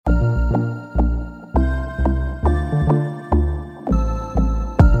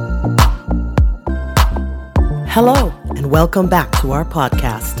Hello, and welcome back to our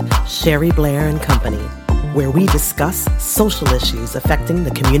podcast, Sherry Blair and Company, where we discuss social issues affecting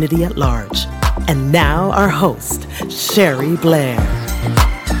the community at large. And now our host, Sherry Blair.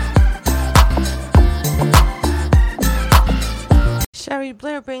 Sherry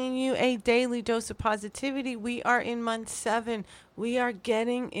Blair bringing you a daily dose of positivity. We are in month 7. We are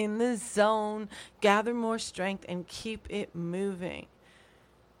getting in the zone. Gather more strength and keep it moving.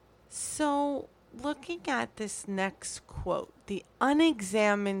 So, looking at this next quote, the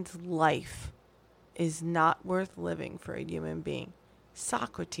unexamined life is not worth living for a human being.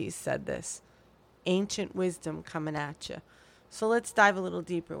 Socrates said this. Ancient wisdom coming at you. So let's dive a little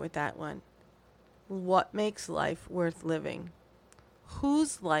deeper with that one. What makes life worth living?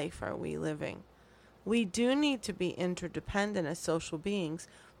 Whose life are we living? We do need to be interdependent as social beings,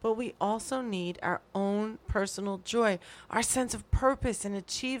 but we also need our own personal joy, our sense of purpose and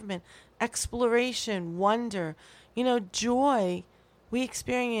achievement, exploration, wonder. Joy, we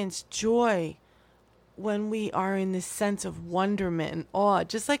experience joy when we are in this sense of wonderment and awe,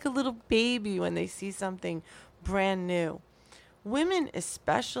 just like a little baby when they see something brand new. Women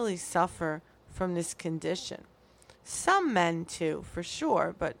especially suffer from this condition. Some men too, for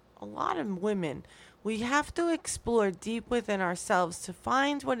sure, but a lot of women. We have to explore deep within ourselves to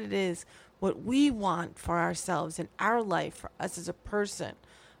find what it is, what we want for ourselves in our life, for us as a person.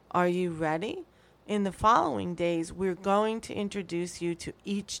 Are you ready? In the following days, we're going to introduce you to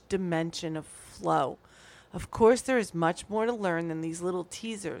each dimension of flow. Of course, there is much more to learn than these little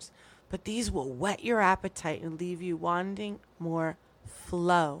teasers, but these will whet your appetite and leave you wanting more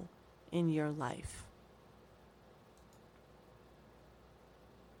flow in your life.